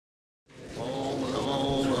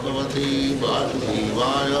Bhagavate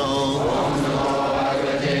Vasudevaya. Om Namo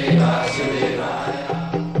Bhagavate Vasudevaya.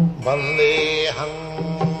 Vandeham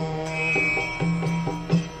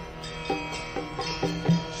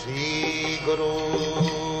Shri Guru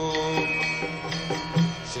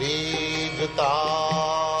Shri Juta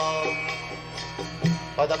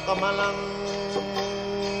Padakamalam.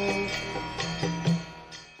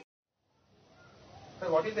 Sir,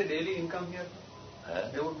 what is the daily income here?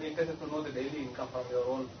 They would be interested to know the daily income from your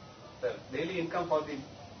own self. Daily income for the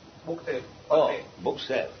book sale. Per day. Book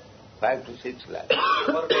sale, 5 to 6 lakhs.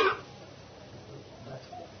 Per day.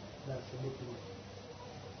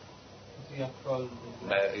 See, after all,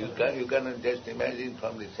 You can just imagine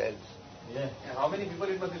from the sales. yeah. And how many people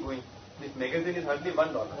it must be going? This magazine is hardly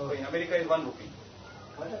 $1. So in America is 1 rupee.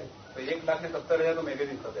 So 1,70,000 to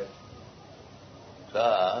magazines are there.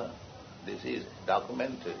 So, this is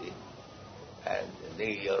documentary, and the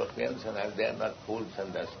Europeans, they are not fools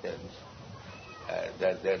and rascals,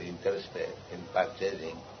 that they are interested in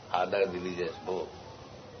purchasing other religious books,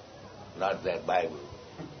 not their Bible.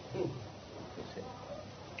 You see.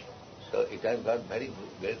 So it has got very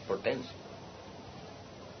great potential.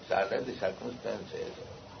 So under the circumstances,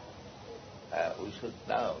 we should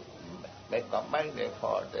now make combined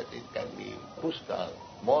effort that it can be pushed on,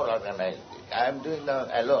 more organized. I am doing now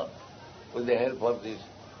alone, with the help of this.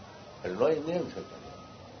 There is no Indian sector.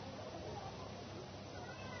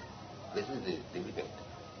 This is the difficulty.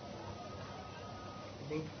 I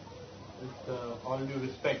think, with all due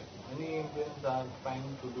respect, many Indians are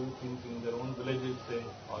trying to do things in their own villages, say,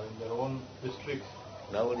 or in their own districts.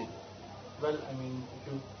 Nobody. Well, I mean,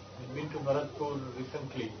 if you've been to Bharatpur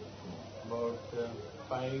recently, about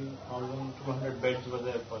 5,200 beds were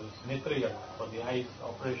there for this Netrayag, for the eyes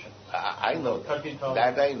operation. I know that. 30,000.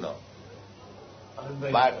 That I know.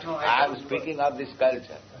 But I am speaking of this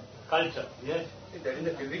culture. Culture, yes. See, that is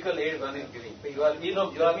the physical aid one is giving. So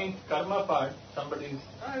That means karma part somebody is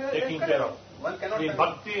taking care of. One cannot. The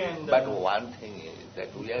bhakti and... But one thing is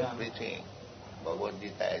that we are preaching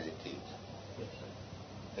Bhagavad-gita as it is. Yes,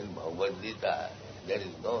 sir. In Bhagavad-gita, there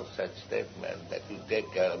is no such statement that you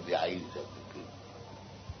take care of the eyes of the people.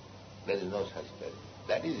 There is no such statement.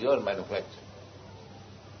 That is your manufacture.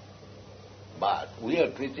 But we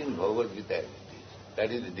are preaching Bhagavad-gita as it is. That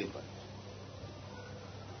is the difference.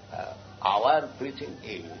 Our preaching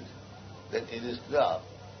is that instead of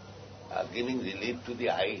giving relief to the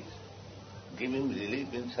eyes, giving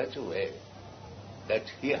relief in such a way that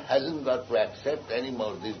he hasn't got to accept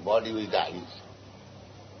anymore this body with eyes.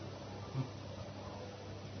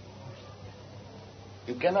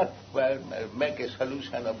 You cannot make a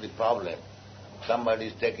solution of the problem. Somebody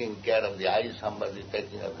is taking care of the eyes, somebody is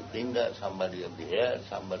taking care of the finger, somebody of the hair,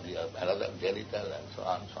 somebody of another genital, and so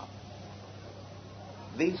on and so on.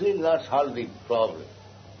 This will not solve the problem.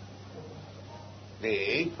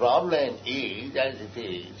 The problem is, as it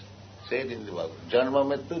is said in the Bhagavad, Janma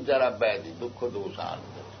Mrityu Jara Vyadhi Dukkha Dosha.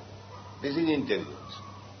 This is intelligence.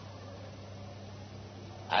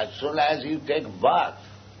 As soon as you take birth,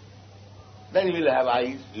 then you will have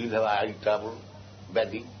eyes, you will have eye trouble,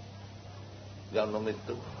 Vyadhi, Janma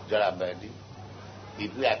Mrityu Jara Vyadhi.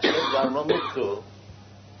 If you accept Janma Mrityu,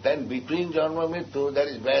 then between Janma Mrityu there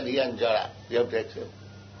is Vyadhi and Jara. You have to accept.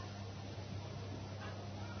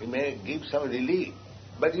 It may give some relief,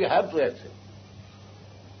 but you have to accept.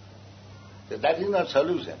 So that is not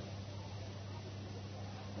solution.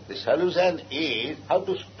 The solution is how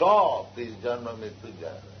to stop this Janma Mrityu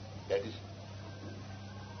Jara. That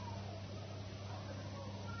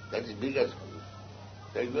is bigger solution.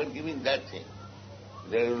 So you are giving that thing.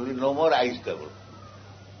 There will be no more eyes trouble.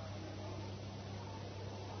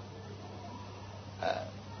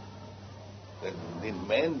 The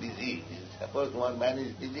main disease, suppose one man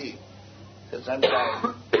is diseased, so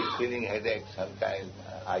sometimes feeling headache, sometimes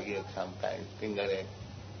eye ache, sometimes finger ache,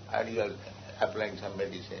 and you are applying some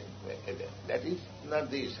medicine. That is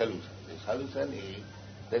not the solution. The solution is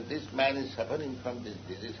that this man is suffering from this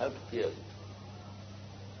disease, how to cure it.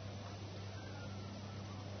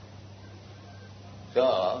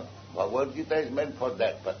 So, Bhagavad-gita is meant for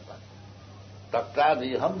that purpose.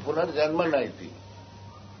 Tattadiham punarjanma naiti.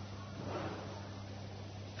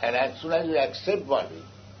 And as soon as you accept body,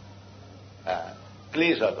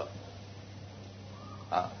 klesada.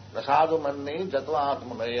 Nasadu manne jatva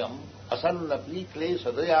atmanayam asannapi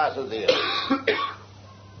klesadaya asadaya.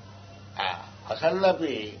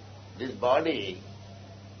 Asannapi, this body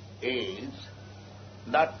is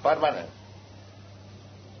not permanent.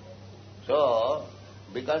 So,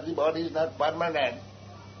 because the body is not permanent,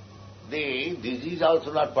 the disease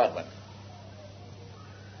also not permanent.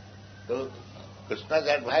 So, Krishna's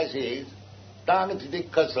advice is, Tang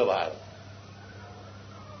Tidikka Savara.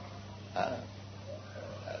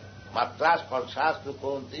 Matras Parsastra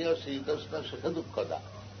Kontiya Sri Krishna Sukhadukkada.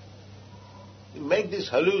 You make this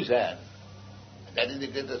solution, that is the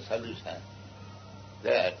greatest solution,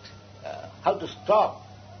 that how to stop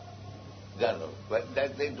Janu, but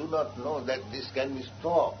that they do not know that this can be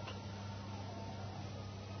stopped.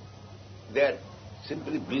 They are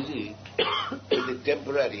simply busy with the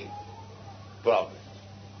temporary problems.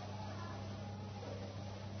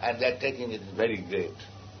 And they are taking it very great.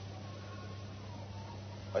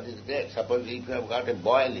 What is great? Suppose if you have got a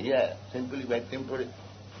boil here, simply by temporary,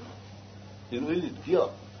 you will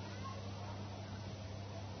cure.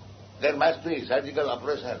 There must be surgical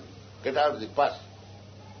operation, get out the pus.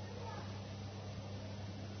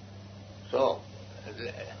 So,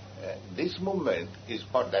 this movement is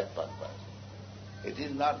for that purpose. It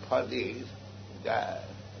is not for this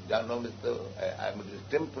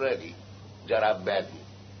temporary jara vyadhi.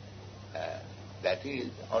 That is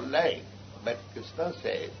all right. But Krishna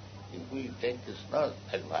says, if we take Krishna's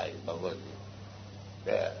advice,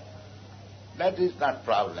 Bhagavad-gita, that is not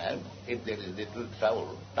problem. If there is little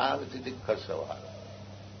trouble, Tanasiti Karsavara.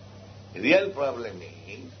 Real problem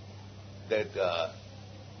is that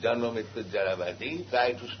Janmamrityu Jaravati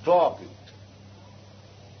try to stop it.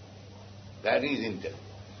 That is intelligence.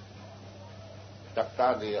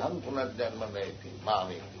 Taktadeham punarjanmaneti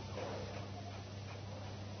mameti.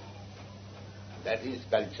 That is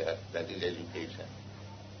culture, that is education.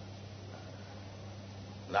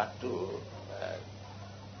 Not to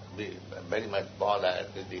be very much bothered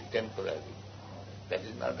with the temporary. That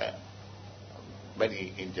is not a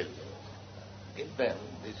very intelligent. Give them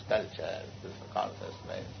this culture, this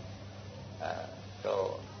consciousness.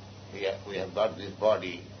 So we have got this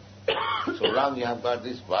body. So long you have got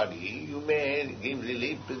this body, you may give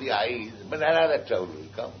relief to the eyes, but another trouble will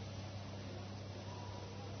come.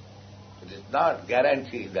 It is not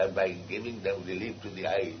guaranteed that by giving them relief to the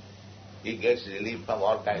eyes, he gets relief from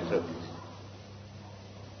all kinds of disease.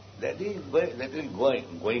 That is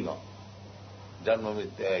going on.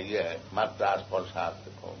 Janmamritya, Matras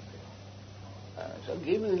Parsastra Konte. So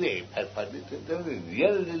give relief. As for this,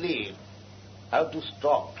 real relief, how to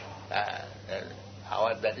stop.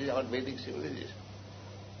 That is our Vedic civilization.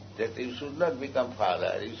 That you should not become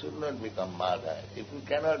father, you should not become mother. If you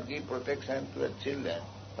cannot give protection to your children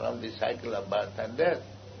from the cycle of birth and death,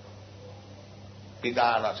 Pita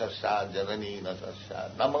nasasya, janani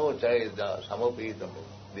nasasya, namo chayda, samopitamu.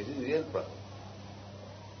 This is real problem.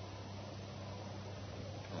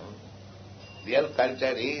 Real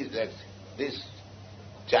culture is that this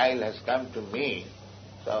child has come to me,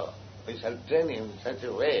 so we shall train him in such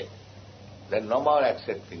a way that no more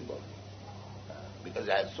accepting body. Because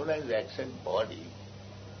as soon as they accept body,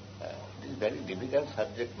 it is very difficult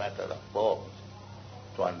subject matter, of course,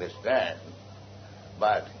 to understand.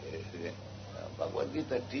 But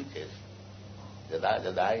Bhagavad-gita teaches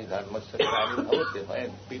Jadai dharmasya kani bhavati,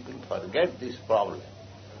 when people forget this problem,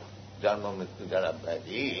 Janma Mrityu Jara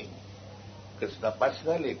Vyadhi, Krishna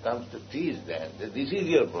personally comes to teach them that this is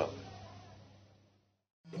your problem.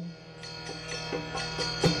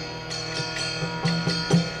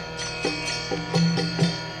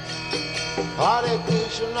 Hare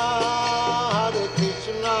Krishna,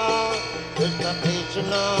 Krishna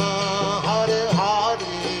Krishna, Hare Hare,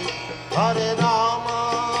 Hare Rama,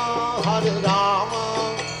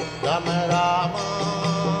 Rama Rama,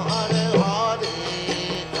 Hare Hare.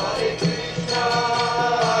 Hare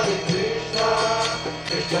Krishna,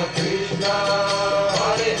 Krishna